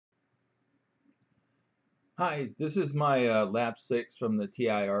Hi, this is my Lab 6 from the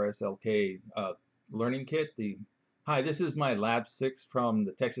TI-RSLK Learning Kit. Hi, this is my Lab 6 from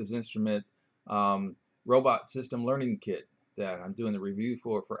the Texas Instrument um, Robot System Learning Kit that I'm doing the review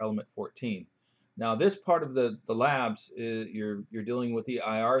for Element 14. Now, this part of the labs is you're dealing with the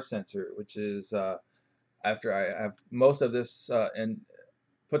IR sensor, which is after I have most of this and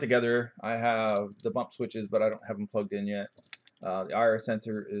put together. I have the bump switches, but I don't have them plugged in yet. The IR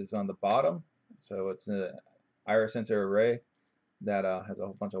sensor is on the bottom, so it's a IR sensor array that has a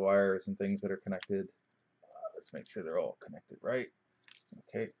whole bunch of wires and things that are connected. Let's make sure they're all connected right.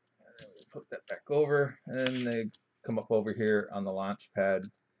 Okay, and then we put that back over, and then they come up over here on the launch pad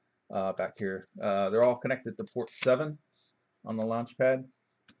back here. They're all connected to port 7 on the launch pad.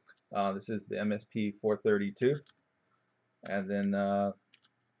 This is the MSP 432, and then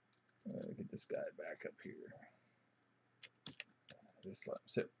get this guy back up here. Just let him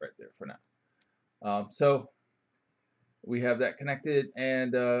sit right there for now. So we have that connected,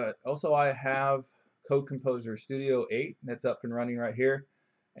 and also I have Code Composer Studio 8 that's up and running right here,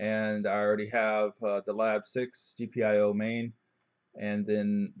 and I already have the Lab 6 GPIO main, and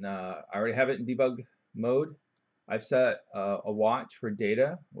then I already have it in debug mode. I've set a watch for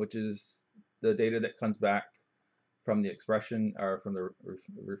data, which is the data that comes back from the expression or from the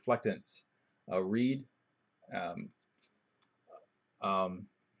reflectance read um, um,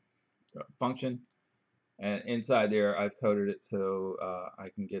 function. And inside there, I've coded it so I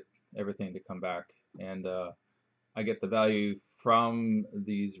can get everything to come back, and I get the value from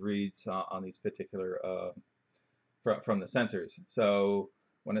these reads on these particular from the sensors. So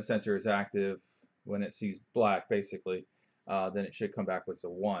when a sensor is active, when it sees black, basically, then it should come back with a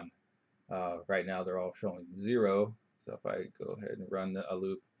 1. Right now, they're all showing 0. So if I go ahead and run a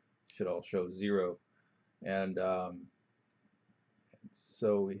loop, it should all show 0. And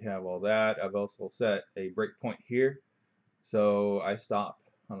so we have all that. I've also set a breakpoint here. So I stop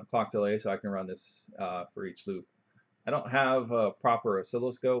on the clock delay so I can run this for each loop. I don't have a proper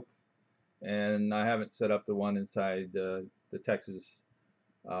oscilloscope, and I haven't set up the one inside the Texas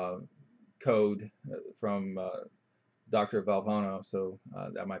uh, code from Dr. Valvano, so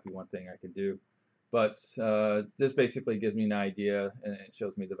that might be one thing I could do. But this basically gives me an idea, and it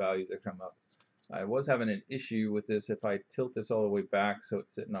shows me the values that come up. I was having an issue with this if I tilt this all the way back so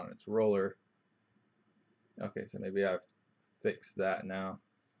it's sitting on its roller. Okay, so maybe I've fixed that now.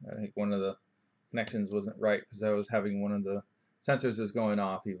 I think one of the connections wasn't right because I was having one of the sensors was going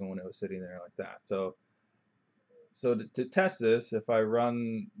off even when it was sitting there like that. So to test this, if I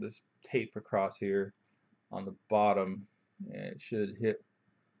run this tape across here on the bottom, it should hit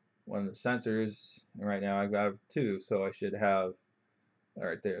one of the sensors. And right now I've got 2, so I should have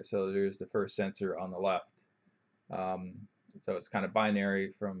right there. So there's the first sensor on the left. Um, so it's kind of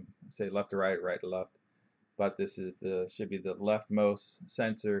binary from say left to right, right to left. But this is should be the leftmost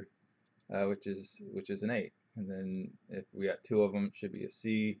sensor, which is an 8. And then if we got 2 of them, it should be a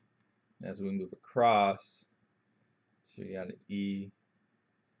C. And as we move across, so you got an E.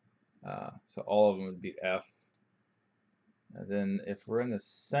 So all of them would be F. And then if we're in the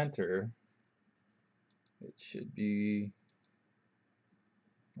center, it should be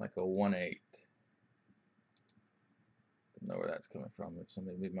like a 1/8. Don't know where that's coming from. So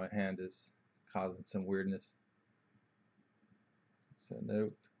maybe my hand is causing some weirdness. So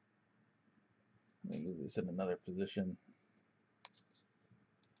nope. Let me move this in another position.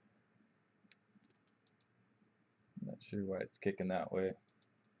 I'm not sure why it's kicking that way.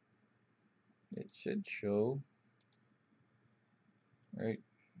 It should show right.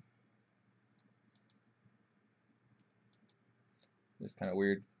 It's kind of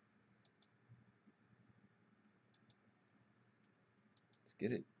weird. Let's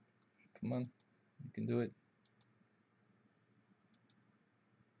get it. Come on, you can do it.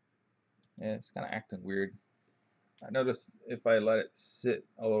 Yeah, it's kind of acting weird. I notice if I let it sit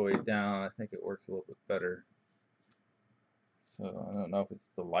all the way down, I think it works a little bit better. So I don't know if it's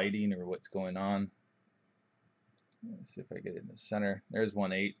the lighting or what's going on. Let's see if I get it in the center. There's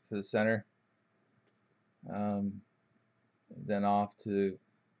 1/8 for the center. Then off to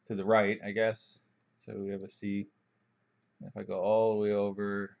the right, I guess. So we have a C. If I go all the way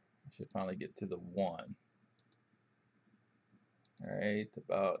over, I should finally get to the 1. All right,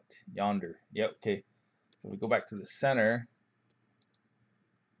 about yonder. Yep, okay. So we go back to the center.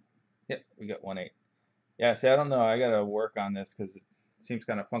 Yep, we got 1/8. Yeah, see, I don't know. I gotta work on this because it seems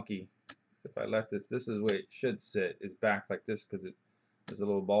kind of funky. If I let this is where it should sit. It's back like this because there's a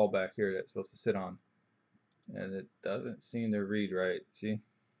little ball back here that's supposed to sit on, and it doesn't seem to read right. See,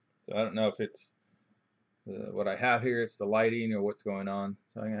 so I don't know if it's what I have here. It's the lighting or what's going on.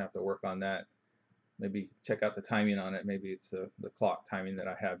 So I'm gonna have to work on that. maybe check out the timing on it. Maybe it's the clock timing that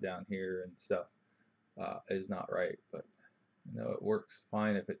I have down here and stuff is not right, but you know, it works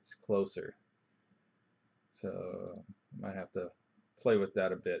fine if it's closer. So I might have to play with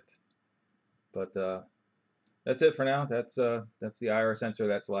that a bit. But that's it for now. That's the IR sensor.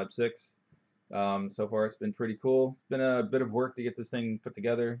 That's Lab 6. So far it's been pretty cool. It's been a bit of work to get this thing put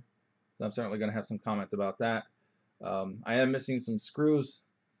together, so I'm certainly going to have some comments about that. I am missing some screws,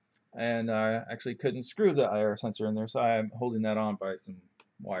 and I actually couldn't screw the IR sensor in there, so I'm holding that on by some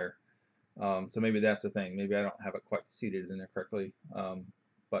wire. So maybe that's the thing. Maybe I don't have it quite seated in there correctly,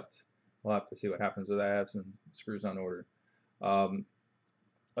 but we'll have to see what happens with that. I have some screws on order. Other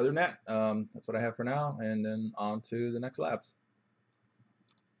than that, that's what I have for now, and then on to the next labs.